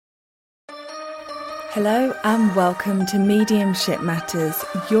Hello and welcome to Mediumship Matters,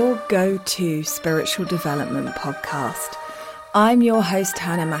 your go-to spiritual development podcast. I'm your host,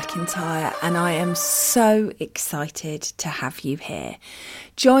 Hannah McIntyre, and I am so excited to have you here.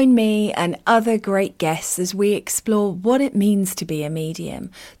 Join me and other great guests as we explore what it means to be a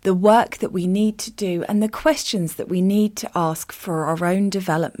medium, the work that we need to do, and the questions that we need to ask for our own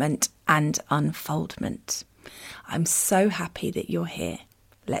development and unfoldment. I'm so happy that you're here.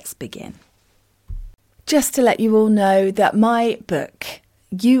 Let's begin. Just to let you all know that my book,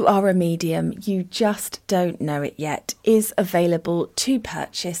 You Are a Medium, You Just Don't Know It Yet, is available to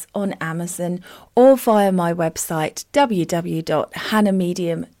purchase on Amazon or via my website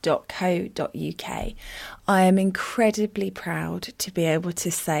www.hannahmedium.co.uk. I am incredibly proud to be able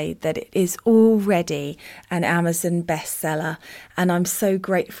to say that it is already an Amazon bestseller, and I'm so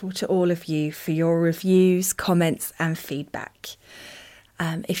grateful to all of you for your reviews, comments and feedback.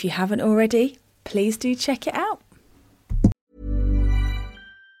 If you haven't already, please do check it out.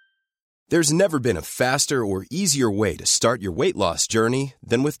 There's never been a faster or easier way to start your weight loss journey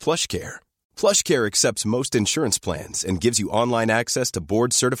than with PlushCare. PlushCare accepts most insurance plans and gives you online access to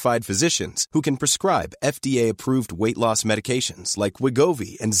board-certified physicians who can prescribe FDA-approved weight loss medications like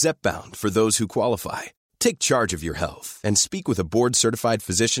Wegovy and Zepbound for those who qualify. Take charge of your health and speak with a board-certified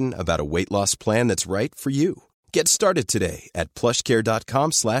physician about a weight loss plan that's right for you. Get started today at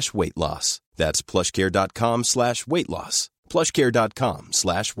plushcare.com/weight-loss. That's plushcare.com/weight-loss.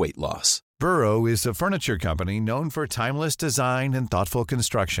 plushcare.com/weight-loss. Burrow is a furniture company known for timeless design and thoughtful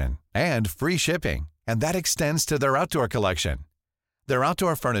construction and free shipping, and that extends to their outdoor collection. Their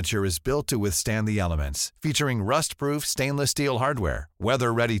outdoor furniture is built to withstand the elements, featuring rust-proof stainless steel hardware,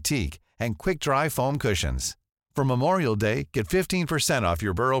 weather-ready teak, and quick-dry foam cushions. For Memorial Day, get 15% off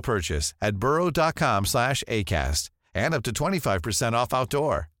your Burrow purchase at burrow.com/acast and up to 25% off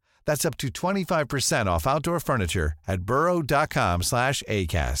outdoor. That's up to 25% off outdoor furniture at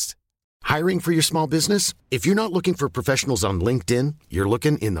burrow.com/acast. Hiring for your small business? If you're not looking for professionals on LinkedIn, you're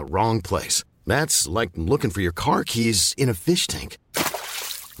looking in the wrong place. That's like looking for your car keys in a fish tank.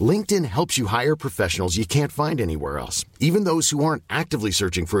 LinkedIn helps you hire professionals you can't find anywhere else, even those who aren't actively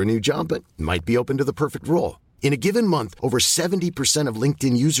searching for a new job but might be open to the perfect role. In a given month, over 70% of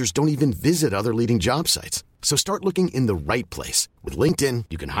LinkedIn users don't even visit other leading job sites. So start looking in the right place. With LinkedIn,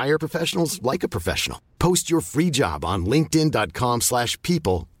 you can hire professionals like a professional. Post your free job on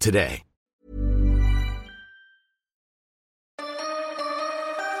linkedin.com/people today.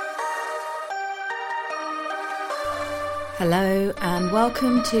 Hello and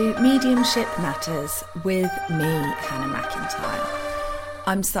welcome to Mediumship Matters with me, Hannah McIntyre.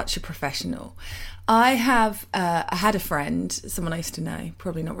 I'm such a professional. I had a friend, someone I used to know,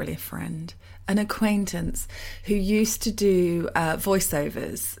 probably not really a friend, an acquaintance who used to do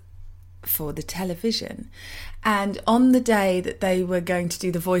voiceovers for the television. And on the day that they were going to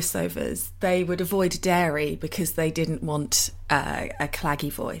do the voiceovers, they would avoid dairy because they didn't want a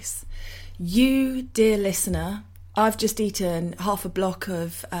claggy voice. You, dear listener, I've just eaten half a block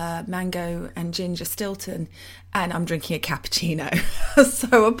of mango and ginger Stilton and I'm drinking a cappuccino.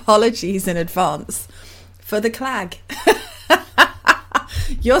 So apologies in advance for the clag.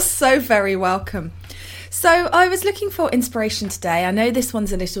 You're so very welcome. So I was looking for inspiration today. I know this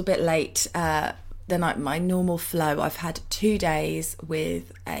one's a little bit late than my normal flow. I've had 2 days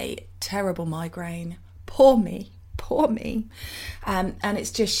with a terrible migraine. Poor me. And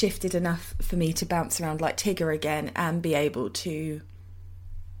it's just shifted enough for me to bounce around like Tigger again and be able to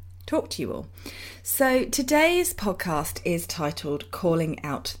talk to you all. So today's podcast is titled Calling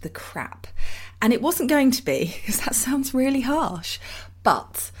Out the Crap. And it wasn't going to be, because that sounds really harsh.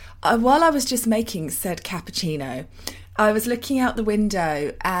 But while I was just making said cappuccino, I was looking out the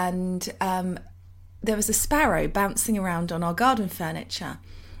window and there was a sparrow bouncing around on our garden furniture.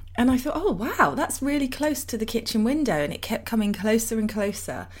 And I thought, oh, wow, that's really close to the kitchen window. And it kept coming closer and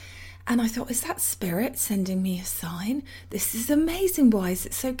closer. And I thought, is that spirit sending me a sign? This is amazing. Why is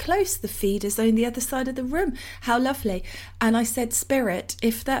it so close? The feeder's on the other side of the room. How lovely. And I said, Spirit,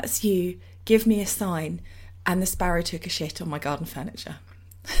 if that's you, give me a sign. And the sparrow took a shit on my garden furniture.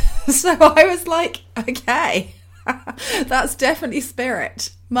 So I was like, okay, that's definitely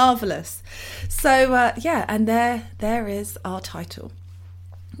spirit. Marvellous. So, yeah, and there is our title.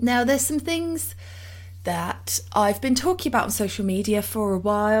 Now, there's some things that I've been talking about on social media for a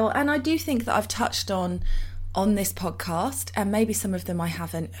while, and I do think that I've touched on this podcast, and maybe some of them I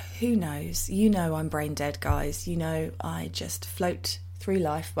haven't. Who knows? You know I'm brain dead, guys. You know I just float through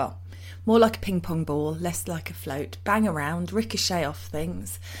life. Well, more like a ping pong ball, less like a float. Bang around, ricochet off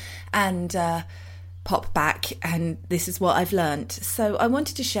things, and pop back, and this is what I've learned. So I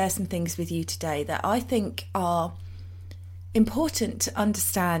wanted to share some things with you today that I think are important to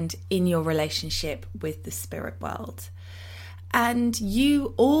understand in your relationship with the spirit world. And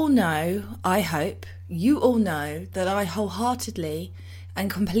you all know, I hope, you all know that I wholeheartedly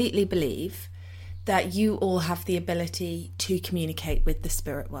and completely believe that you all have the ability to communicate with the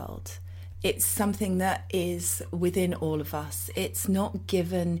spirit world. It's something that is within all of us. It's not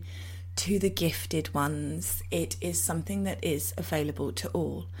given to the gifted ones. It is something that is available to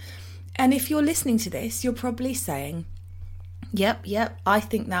all. And if you're listening to this, you're probably saying, yep, I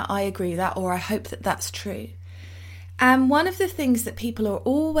think that, I agree with that, or I hope that that's true. And one of the things that people are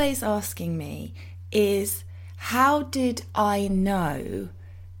always asking me is, how did I know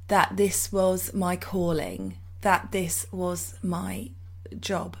that this was my calling, that this was my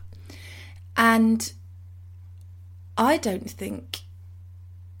job? And I don't think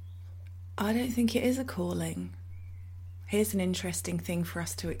it is a calling. Here's an interesting thing for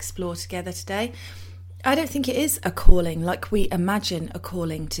us to explore together today. I don't think it is a calling like we imagine a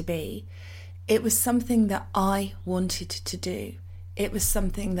calling to be. It was something that I wanted to do. It was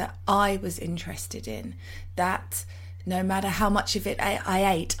something that I was interested in, that no matter how much of it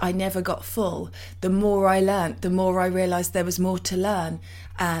I ate, I never got full. The more I learnt, the more I realised there was more to learn.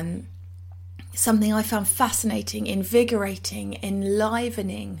 Something I found fascinating, invigorating,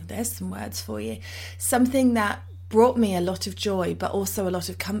 enlivening. There's some words for you. Something that brought me a lot of joy, but also a lot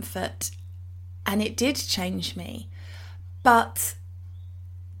of comfort. And it did change me. But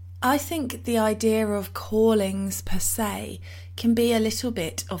I think the idea of callings per se can be a little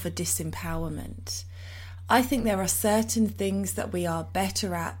bit of a disempowerment. I think there are certain things that we are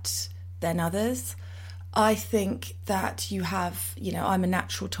better at than others. I think that you have, I'm a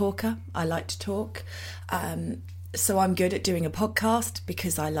natural talker. I like to talk. So I'm good at doing a podcast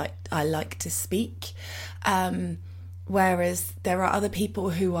because I like to speak. Whereas there are other people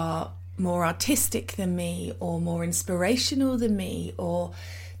who are more artistic than me, or more inspirational than me, or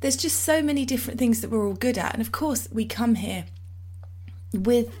there's just so many different things that we're all good at. And of course we come here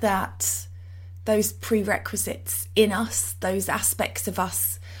with those prerequisites in us, those aspects of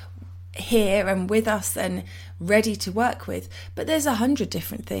us here and with us and ready to work with. But there's 100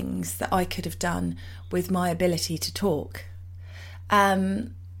 different things that I could have done with my ability to talk.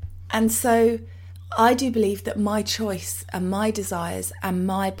 And so I do believe that my choice and my desires and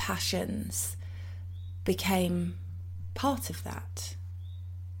my passions became part of that.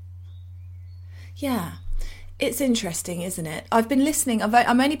 Yeah, it's interesting, isn't it? I've been listening,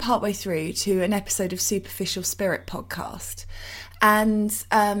 I'm only partway through to an episode of Superficial Spirit podcast, and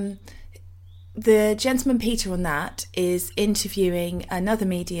the gentleman Peter on that is interviewing another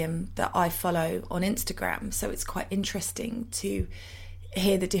medium that I follow on Instagram, so it's quite interesting to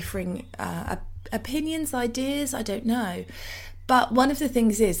hear the differing opinions, ideas, I don't know. But one of the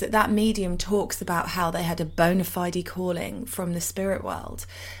things is that medium talks about how they had a bona fide calling from the spirit world.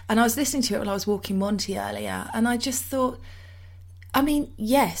 And I was listening to it when I was walking Monty earlier, and I just thought,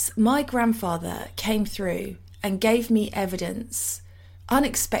 yes, my grandfather came through and gave me evidence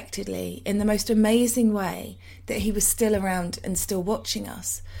unexpectedly in the most amazing way that he was still around and still watching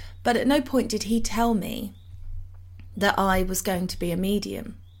us. But at no point did he tell me that I was going to be a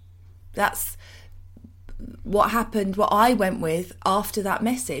medium. That's what happened, what I went with after that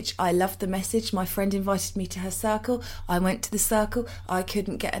message. I loved the message. My friend invited me to her circle. I went to the circle. I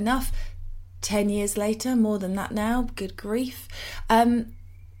couldn't get enough. 10 years later, more than that now, good grief.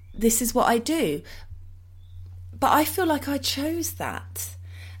 This is what I do. But I feel like I chose that.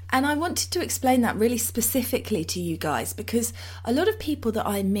 And I wanted to explain that really specifically to you guys, because a lot of people that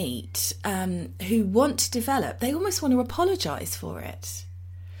I meet who want to develop, they almost want to apologise for it.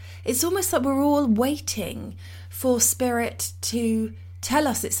 It's almost like we're all waiting for spirit to tell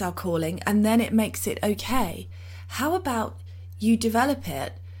us it's our calling, and then it makes it okay. How about you develop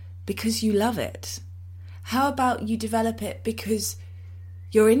it because you love it? How about you develop it because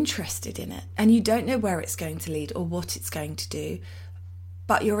you're interested in it and you don't know where it's going to lead or what it's going to do,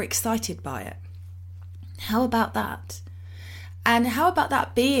 but you're excited by it? How about that? And how about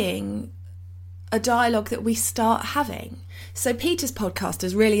that being a dialogue that we start having? So Peter's podcast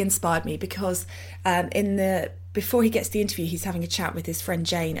has really inspired me because before he gets the interview, he's having a chat with his friend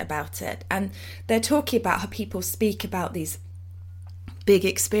Jane about it, and they're talking about how people speak about these big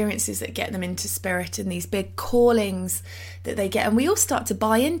experiences that get them into spirit and these big callings that they get. And we all start to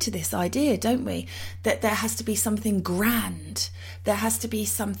buy into this idea, don't we? That there has to be something grand. There has to be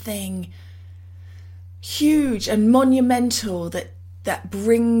something huge and monumental that that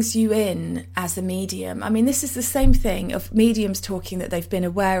brings you in as a medium. I mean, this is the same thing of mediums talking that they've been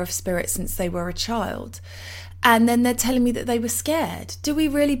aware of spirit since they were a child. And then they're telling me that they were scared. Do we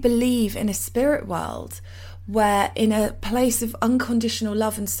really believe in a spirit world where, in a place of unconditional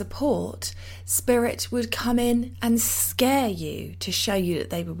love and support, spirit would come in and scare you to show you that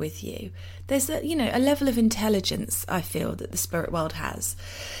they were with you? There's a level of intelligence, I feel, that the spirit world has.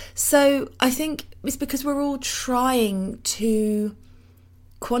 So I think it's because we're all trying to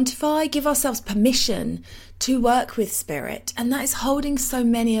quantify, give ourselves permission to work with spirit, and that is holding so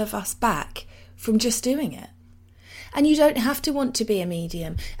many of us back from just doing it. And you don't have to want to be a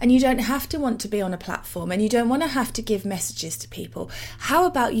medium, and you don't have to want to be on a platform, and you don't want to have to give messages to people. How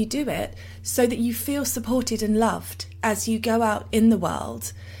about you do it so that you feel supported and loved as you go out in the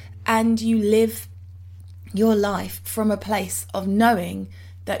world and you live your life from a place of knowing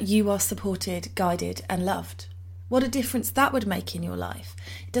that you are supported, guided and loved? What a difference that would make in your life.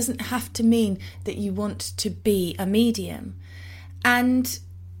 It doesn't have to mean that you want to be a medium. And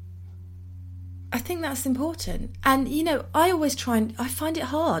I think that's important. And, I always I find it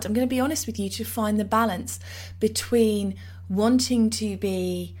hard, I'm going to be honest with you, to find the balance between wanting to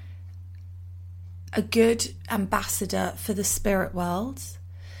be a good ambassador for the spirit world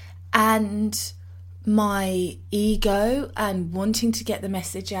and my ego and wanting to get the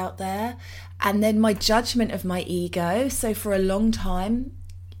message out there, and then my judgment of my ego. So for a long time,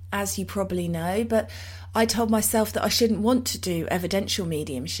 as you probably know, but I told myself that I shouldn't want to do evidential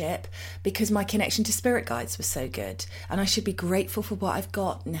mediumship because my connection to spirit guides was so good, and I should be grateful for what I've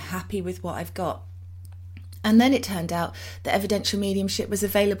got and happy with what I've got. And then it turned out that evidential mediumship was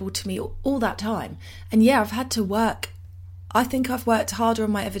available to me all that time. And yeah, I've had to work. I think I've worked harder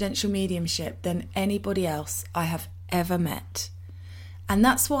on my evidential mediumship than anybody else I have ever met. And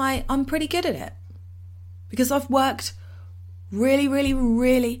that's why I'm pretty good at it. Because I've worked really, really,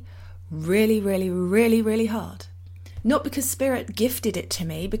 really, really, really, really, really hard. Not because Spirit gifted it to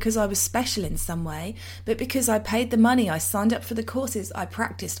me, because I was special in some way, but because I paid the money, I signed up for the courses, I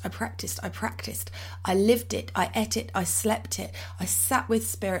practiced, I lived it, I ate it, I slept it, I sat with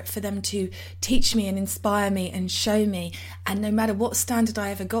Spirit for them to teach me and inspire me and show me. And no matter what standard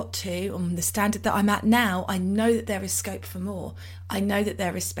I ever got to, on the standard that I'm at now, I know that there is scope for more. I know that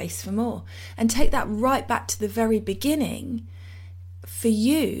there is space for more. And take that right back to the very beginning. For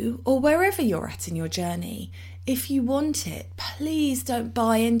you, or wherever you're at in your journey, if you want it, please don't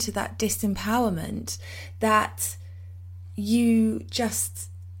buy into that disempowerment that you just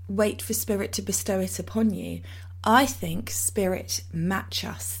wait for Spirit to bestow it upon you. I think Spirit match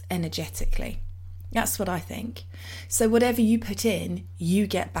us energetically. That's what I think. So whatever you put in, you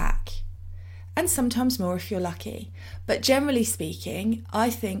get back. And sometimes more if you're lucky. But generally speaking,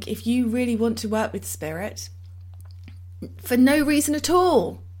 I think if you really want to work with Spirit, for no reason at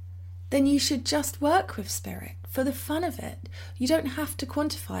all, then you should just work with Spirit for the fun of it. You don't have to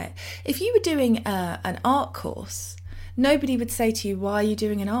quantify it. If you were doing an art course, nobody would say to you, why are you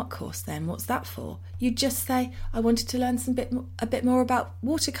doing an art course then? What's that for? You'd just say, I wanted to learn a bit more about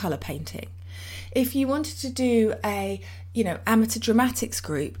watercolour painting. If you wanted to do a amateur dramatics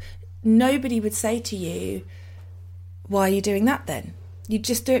group, nobody would say to you, why are you doing that then? You'd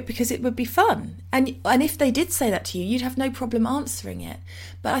just do it because it would be fun. And if they did say that to you, you'd have no problem answering it.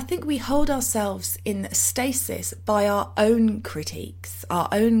 But I think we hold ourselves in stasis by our own critiques, our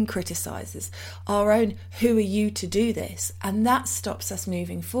own criticisers, our own who are you to do this? And that stops us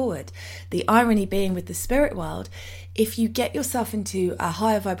moving forward. The irony being with the spirit world, if you get yourself into a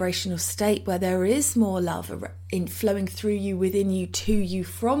higher vibrational state where there is more love in flowing through you, within you, to you,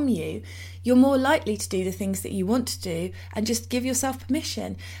 from you, you're more likely to do the things that you want to do and just give yourself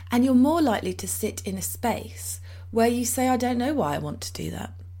permission. And you're more likely to sit in a space where you say, I don't know why I want to do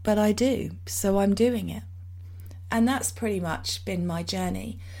that, but I do, so I'm doing it. And that's pretty much been my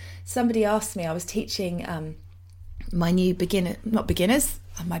journey. Somebody asked me, I was teaching my new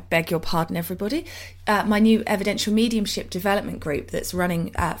I beg your pardon everybody, my new evidential mediumship development group that's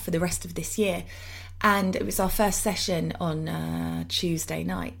running for the rest of this year. And it was our first session on Tuesday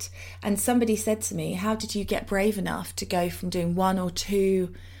night. And somebody said to me, how did you get brave enough to go from doing 1 or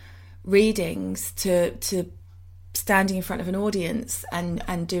 2 readings to standing in front of an audience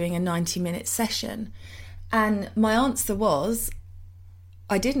and doing a 90-minute session? And my answer was,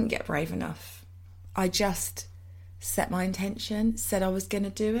 I didn't get brave enough. I just set my intention, said I was going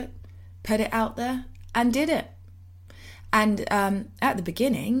to do it, put it out there and did it. And at the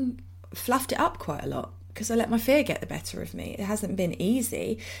beginning, fluffed it up quite a lot because I let my fear get the better of me. It hasn't been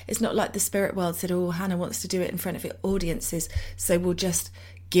easy. It's not like the spirit world said, oh, Hannah wants to do it in front of audiences, so we'll just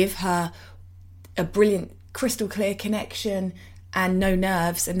give her a brilliant crystal clear connection and no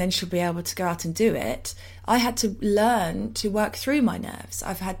nerves, and then she'll be able to go out and do it. I had to learn to work through my nerves.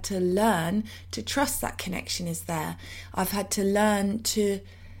 I've had to learn to trust that connection is there. I've had to learn to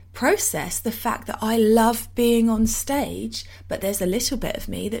process the fact that I love being on stage, but there's a little bit of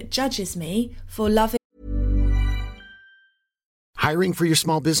me that judges me for loving. Hiring for your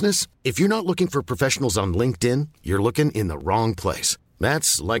small business? If you're not looking for professionals on LinkedIn, you're looking in the wrong place.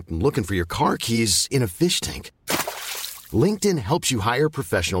 That's like looking for your car keys in a fish tank. LinkedIn helps you hire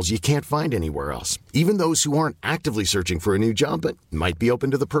professionals you can't find anywhere else, even those who aren't actively searching for a new job but might be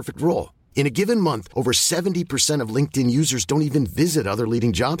open to the perfect role. In a given month, over 70% of LinkedIn users don't even visit other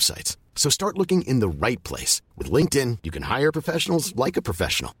leading job sites. So start looking in the right place. With LinkedIn, you can hire professionals like a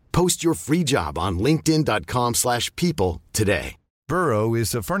professional. Post your free job on linkedin.com/people today. Burrow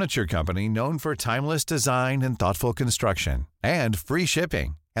is a furniture company known for timeless design and thoughtful construction, and free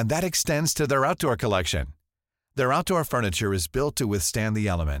shipping, and that extends to their outdoor collection. Their outdoor furniture is built to withstand the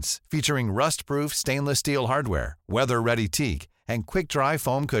elements, featuring rust-proof stainless steel hardware, weather-ready teak, and quick-dry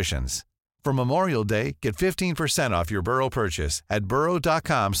foam cushions. For Memorial Day, get 15% off your Burrow purchase at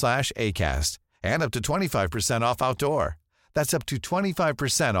burrow.com/acast, and up to 25% off outdoor. That's up to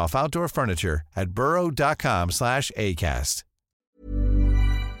 25% off outdoor furniture at burrow.com/acast.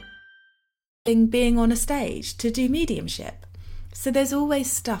 Being on a stage to do mediumship. So there's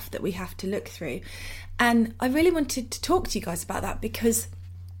always stuff that we have to look through. And I really wanted to talk to you guys about that because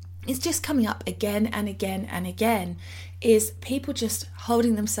it's just coming up again and again and again, is people just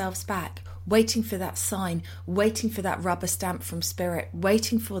holding themselves back, waiting for that sign, waiting for that rubber stamp from spirit,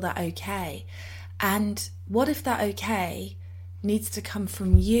 waiting for that okay. And what if that okay needs to come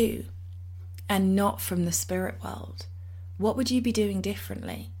from you and not from the spirit world? What would you be doing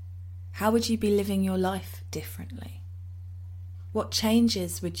differently? How would you be living your life differently? What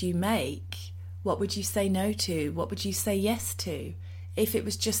changes would you make? What would you say no to? What would you say yes to if it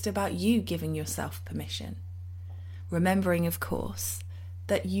was just about you giving yourself permission? Remembering, of course,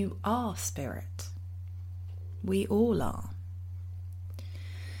 that you are spirit. We all are.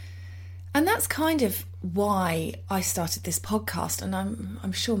 And that's kind of why I started this podcast, and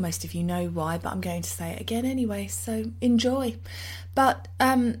I'm sure most of you know why, but I'm going to say it again anyway, so enjoy. But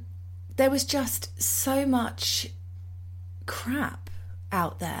there was just so much crap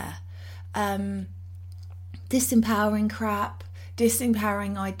out there. Disempowering crap,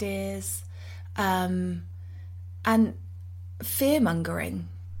 disempowering ideas, and fear-mongering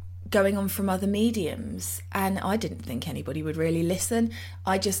going on from other mediums. And I didn't think anybody would really listen.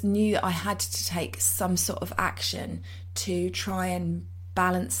 I just knew that I had to take some sort of action to try and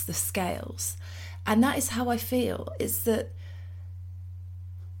balance the scales. And that is how I feel, is that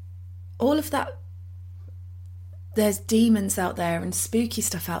all of that, there's demons out there and spooky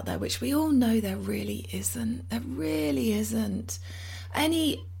stuff out there, which we all know there really isn't. There really isn't.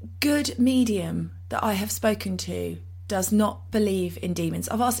 Any good medium that I have spoken to does not believe in demons.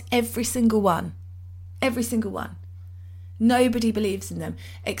 I've asked every single one. Every single one. Nobody believes in them,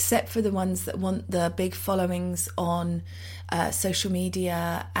 except for the ones that want the big followings on social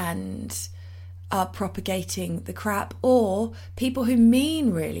media and are propagating the crap, or people who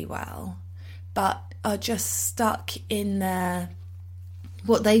mean really well, but are just stuck in their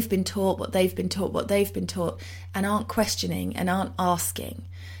what they've been taught, and aren't questioning and aren't asking.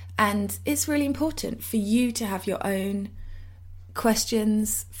 And it's really important for you to have your own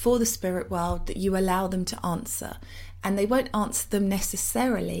questions for the spirit world that you allow them to answer. And they won't answer them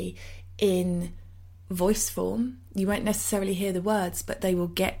necessarily in voice form. You won't necessarily hear the words, but they will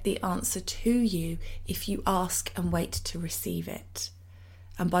get the answer to you if you ask and wait to receive it.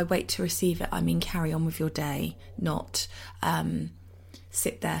 And by wait to receive it, I mean carry on with your day, not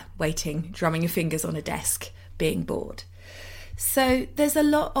sit there waiting, drumming your fingers on a desk, being bored. So there's a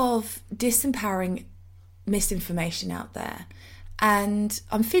lot of disempowering misinformation out there. And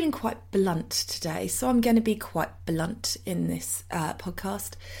I'm feeling quite blunt today, so I'm going to be quite blunt in this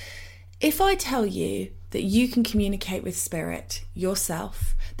podcast. If I tell you that you can communicate with spirit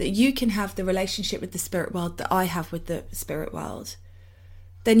yourself, that you can have the relationship with the spirit world that I have with the spirit world,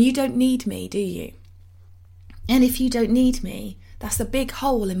 then you don't need me, do you? And if you don't need me, that's a big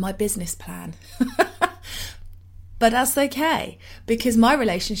hole in my business plan. But that's okay, because my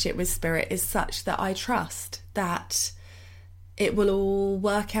relationship with spirit is such that I trust that it will all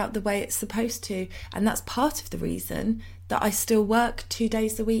work out the way it's supposed to. And that's part of the reason that I still work 2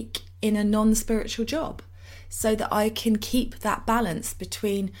 days a week in a non-spiritual job, so that I can keep that balance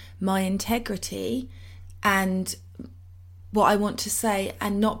between my integrity and what I want to say,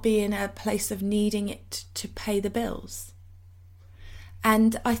 and not be in a place of needing it to pay the bills.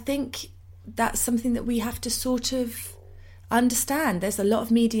 And I think that's something that we have to sort of understand there's a lot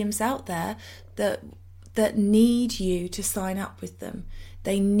of mediums out there that need you to sign up with them.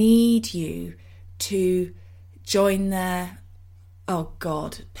 They need you to join their, oh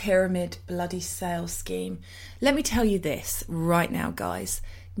God, pyramid bloody sales scheme. Let me tell you this right now, guys.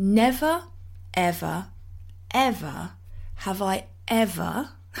 Never, ever, ever have I ever,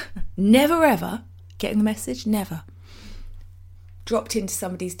 never ever, getting the message? Never. Dropped into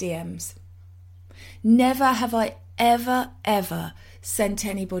somebody's DMs. Never have I ever sent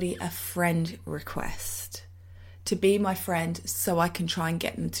anybody a friend request to be my friend so I can try and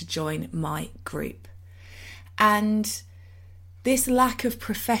get them to join my group. And this lack of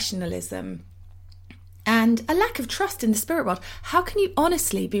professionalism and a lack of trust in the spirit world. How can you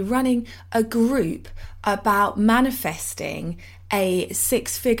honestly be running a group about manifesting a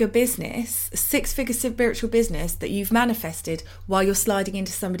six-figure business, a six-figure spiritual business that you've manifested while you're sliding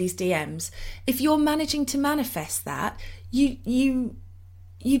into somebody's DMs? If you're managing to manifest that, you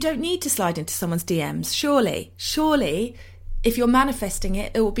don't need to slide into someone's DMs. Surely, if you're manifesting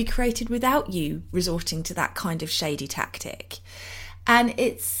it, it will be created without you resorting to that kind of shady tactic. And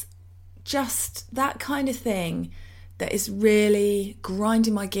it's just that kind of thing that is really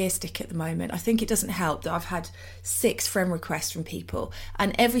grinding my gear stick at the moment. I think it doesn't help that I've had 6 friend requests from people,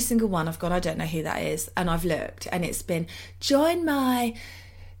 and every single one I've gone, I don't know who that is, and I've looked and it's been, join my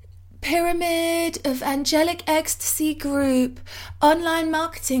Pyramid of Angelic Ecstasy group, online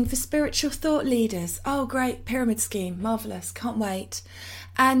marketing for spiritual thought leaders. Oh great, pyramid scheme, marvellous, can't wait.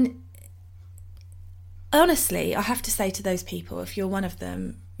 And honestly, I have to say to those people, if you're one of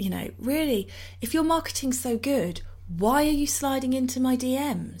them, really, if your marketing's so good, why are you sliding into my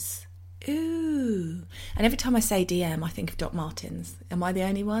DMs? Ooh. And every time I say DM, I think of Doc Martens. Am I the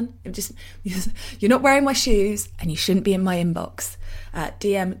only one? You're not wearing my shoes and you shouldn't be in my inbox.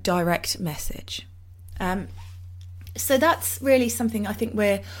 DM direct message. So that's really something I think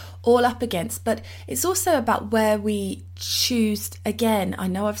we're all up against, but it's also about where we choose. Again, I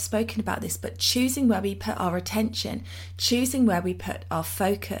know I've spoken about this, but choosing where we put our attention, choosing where we put our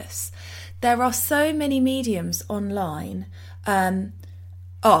focus. There are so many mediums online.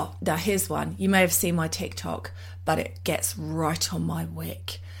 Oh, now here's one. You may have seen my TikTok, but it gets right on my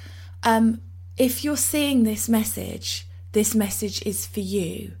wick. If you're seeing this message is for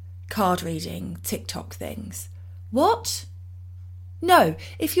you. Card reading, TikTok things. What? No,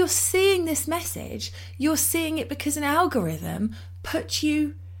 if you're seeing this message, you're seeing it because an algorithm put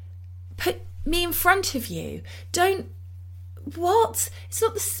me in front of you. What? It's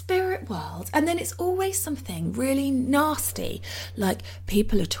not the spirit world. And then it's always something really nasty, like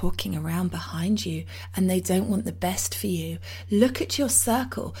people are talking around behind you and they don't want the best for you. Look at your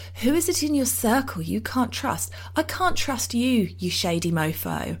circle. Who is it in your circle you can't trust? I can't trust you, you shady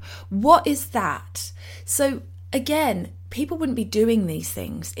mofo. What is that? So again, people wouldn't be doing these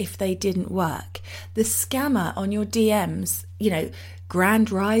things if they didn't work. The scammer on your DMs,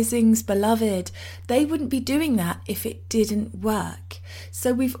 Grand Risings, beloved, they wouldn't be doing that if it didn't work.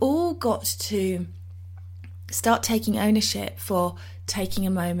 So we've all got to start taking ownership for taking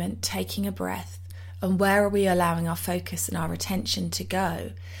a moment, taking a breath, and where are we allowing our focus and our attention to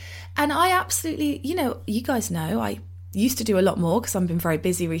go. And I absolutely, you guys know, I used to do a lot more because I've been very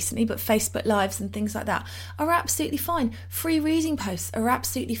busy recently, but Facebook Lives and things like that are absolutely fine. Free reading posts are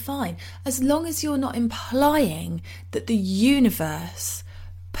absolutely fine, as long as you're not implying that the universe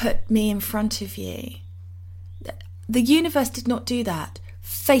put me in front of you. The universe did not do that.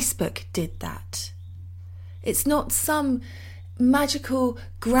 Facebook did that. It's not some magical,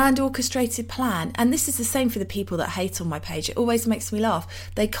 grand orchestrated plan. And this is the same for the people that hate on my page. It always makes me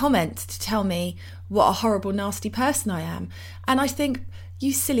laugh. They comment to tell me what a horrible, nasty person I am. And I think,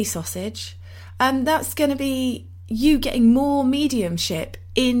 you silly sausage, that's going to be you getting more mediumship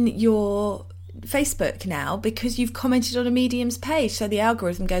in your Facebook now because you've commented on a medium's page. So the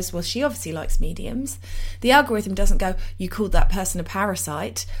algorithm goes, well, she obviously likes mediums. The algorithm doesn't go, you called that person a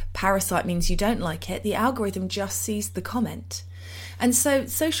parasite. Parasite means you don't like it. The algorithm just sees the comment. And so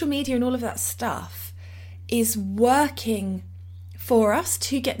social media and all of that stuff is working for us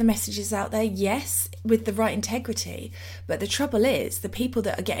to get the messages out there, yes, with the right integrity. But the trouble is, the people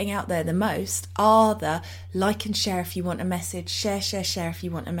that are getting out there the most are the like and share if you want a message, share if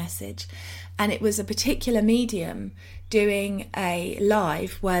you want a message. And it was a particular medium doing a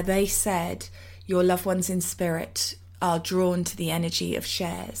live where they said your loved ones in spirit are drawn to the energy of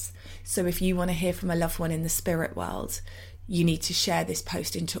shares. So if you want to hear from a loved one in the spirit world, you need to share this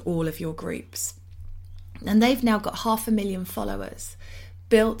post into all of your groups. And they've now got 500,000 followers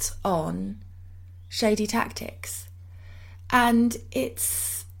built on shady tactics. And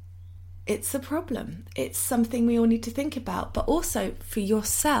it's it's a problem. It's something we all need to think about. But also for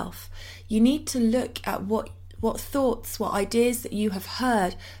yourself, you need to look at what thoughts, what ideas that you have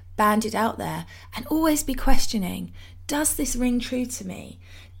heard bandied out there, and always be questioning, does this ring true to me?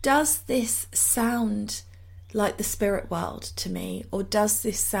 Does this sound like the spirit world to me, or does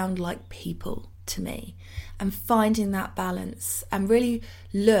this sound like people to me? And finding that balance, and really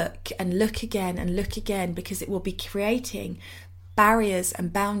look again, because it will be creating barriers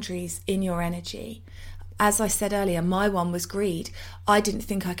and boundaries in your energy. As I said earlier, my one was greed. I didn't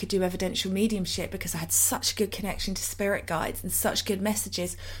think I could do evidential mediumship because I had such a good connection to spirit guides and such good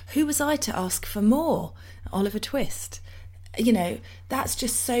messages. Who was I to ask for more? Oliver Twist. You know, that's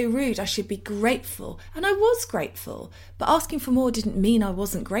just so rude. I should be grateful. And I was grateful. But asking for more didn't mean I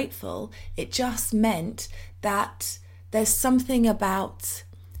wasn't grateful. It just meant that there's something about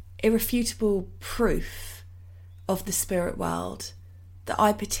irrefutable proof of the spirit world that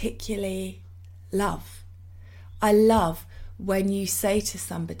I particularly love. I love when you say to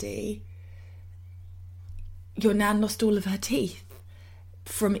somebody, your nan lost all of her teeth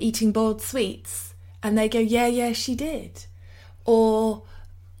from eating boiled sweets, and they go, yeah, she did. Or,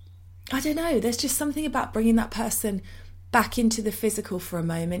 I don't know, there's just something about bringing that person back into the physical for a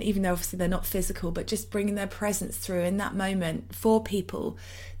moment, even though obviously they're not physical, but just bringing their presence through in that moment for people,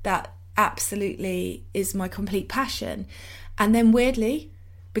 that absolutely is my complete passion. And then weirdly,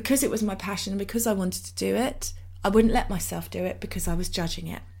 because it was my passion, because I wanted to do it, I wouldn't let myself do it because I was judging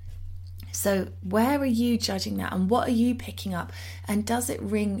it. So where are you judging that, and what are you picking up, and does it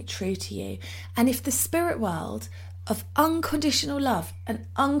ring true to you? And if the spirit world of unconditional love and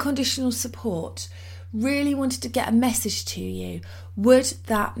unconditional support really wanted to get a message to you, would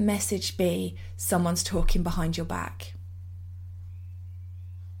that message be someone's talking behind your back?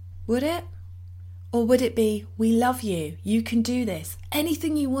 Would it? Or would it be, we love you, you can do this,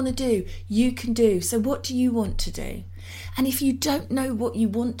 anything you want to do, you can do, so what do you want to do? And if you don't know what you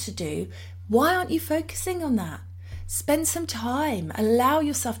want to do, why aren't you focusing on that? Spend some time, allow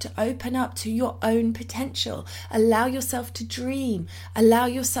yourself to open up to your own potential, allow yourself to dream, allow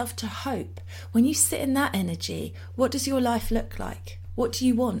yourself to hope. When you sit in that energy, what does your life look like? What do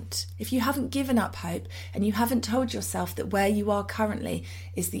you want? If you haven't given up hope and you haven't told yourself that where you are currently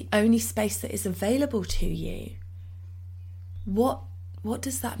is the only space that is available to you, what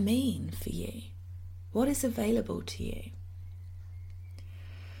does that mean for you? What is available to you?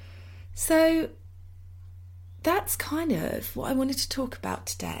 So that's kind of what I wanted to talk about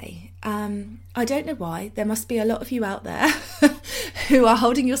today. I don't know why. There must be a lot of you out there who are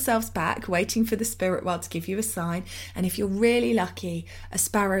holding yourselves back, waiting for the spirit world to give you a sign. And if you're really lucky, a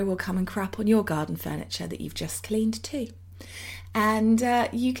sparrow will come and crap on your garden furniture that you've just cleaned too. And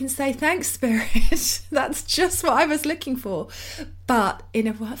you can say, thanks, Spirit. That's just what I was looking for. But in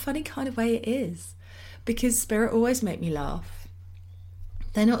a funny kind of way it is. Because Spirit always make me laugh.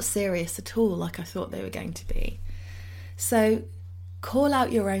 They're not serious at all like I thought they were going to be. So call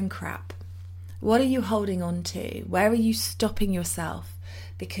out your own crap. What are you holding on to? Where are you stopping yourself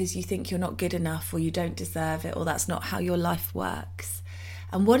because you think you're not good enough, or you don't deserve it, or that's not how your life works?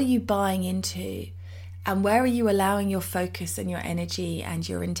 And what are you buying into? And where are you allowing your focus and your energy and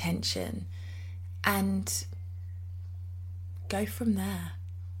your intention? And go from there.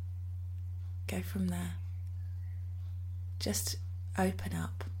 Go from there. Just open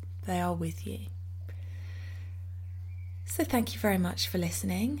up. They are with you. So thank you very much for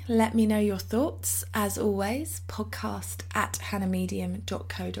listening. Let me know your thoughts. As always,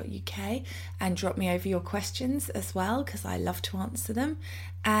 podcast@hannahmedium.co.uk, and drop me over your questions as well, because I love to answer them.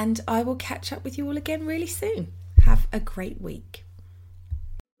 And I will catch up with you all again really soon. Have a great week.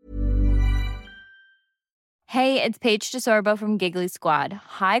 Hey, it's Paige DeSorbo from Giggly Squad.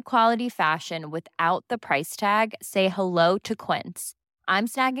 High quality fashion without the price tag. Say hello to Quince. I'm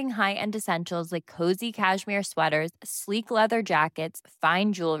snagging high-end essentials like cozy cashmere sweaters, sleek leather jackets,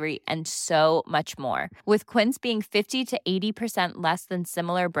 fine jewelry, and so much more. With Quince being 50 to 80% less than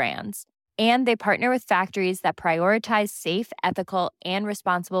similar brands. And they partner with factories that prioritize safe, ethical, and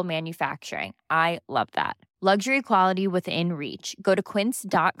responsible manufacturing. I love that. Luxury quality within reach. Go to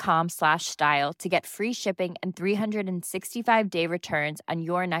quince.com/style to get free shipping and 365-day returns on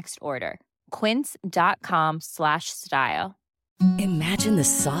your next order. Quince.com/style. Imagine the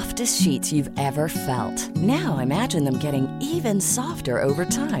softest sheets you've ever felt. Now imagine them getting even softer over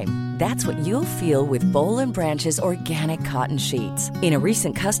time. That's what you'll feel with Boll & Branch's organic cotton sheets. In a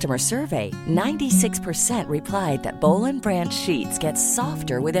recent customer survey, 96% replied that Boll & Branch sheets get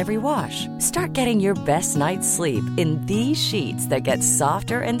softer with every wash. Start getting your best night's sleep in these sheets that get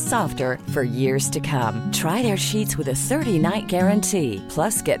softer and softer for years to come. Try their sheets with a 30-night guarantee.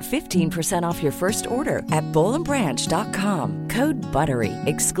 Plus, get 15% off your first order at bollandbranch.com. Code BUTTERY.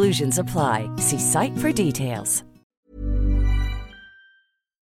 Exclusions apply. See site for details.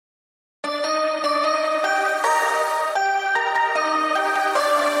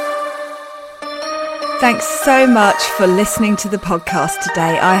 Thanks so much for listening to the podcast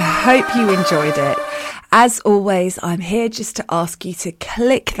today. I hope you enjoyed it. As always, I'm here just to ask you to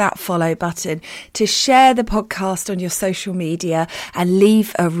click that follow button, to share the podcast on your social media and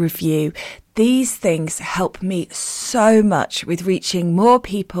leave a review. These things help me so much with reaching more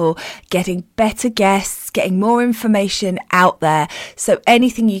people, getting better guests, getting more information out there. So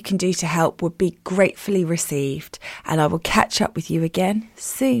anything you can do to help would be gratefully received. And I will catch up with you again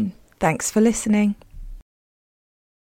soon. Thanks for listening.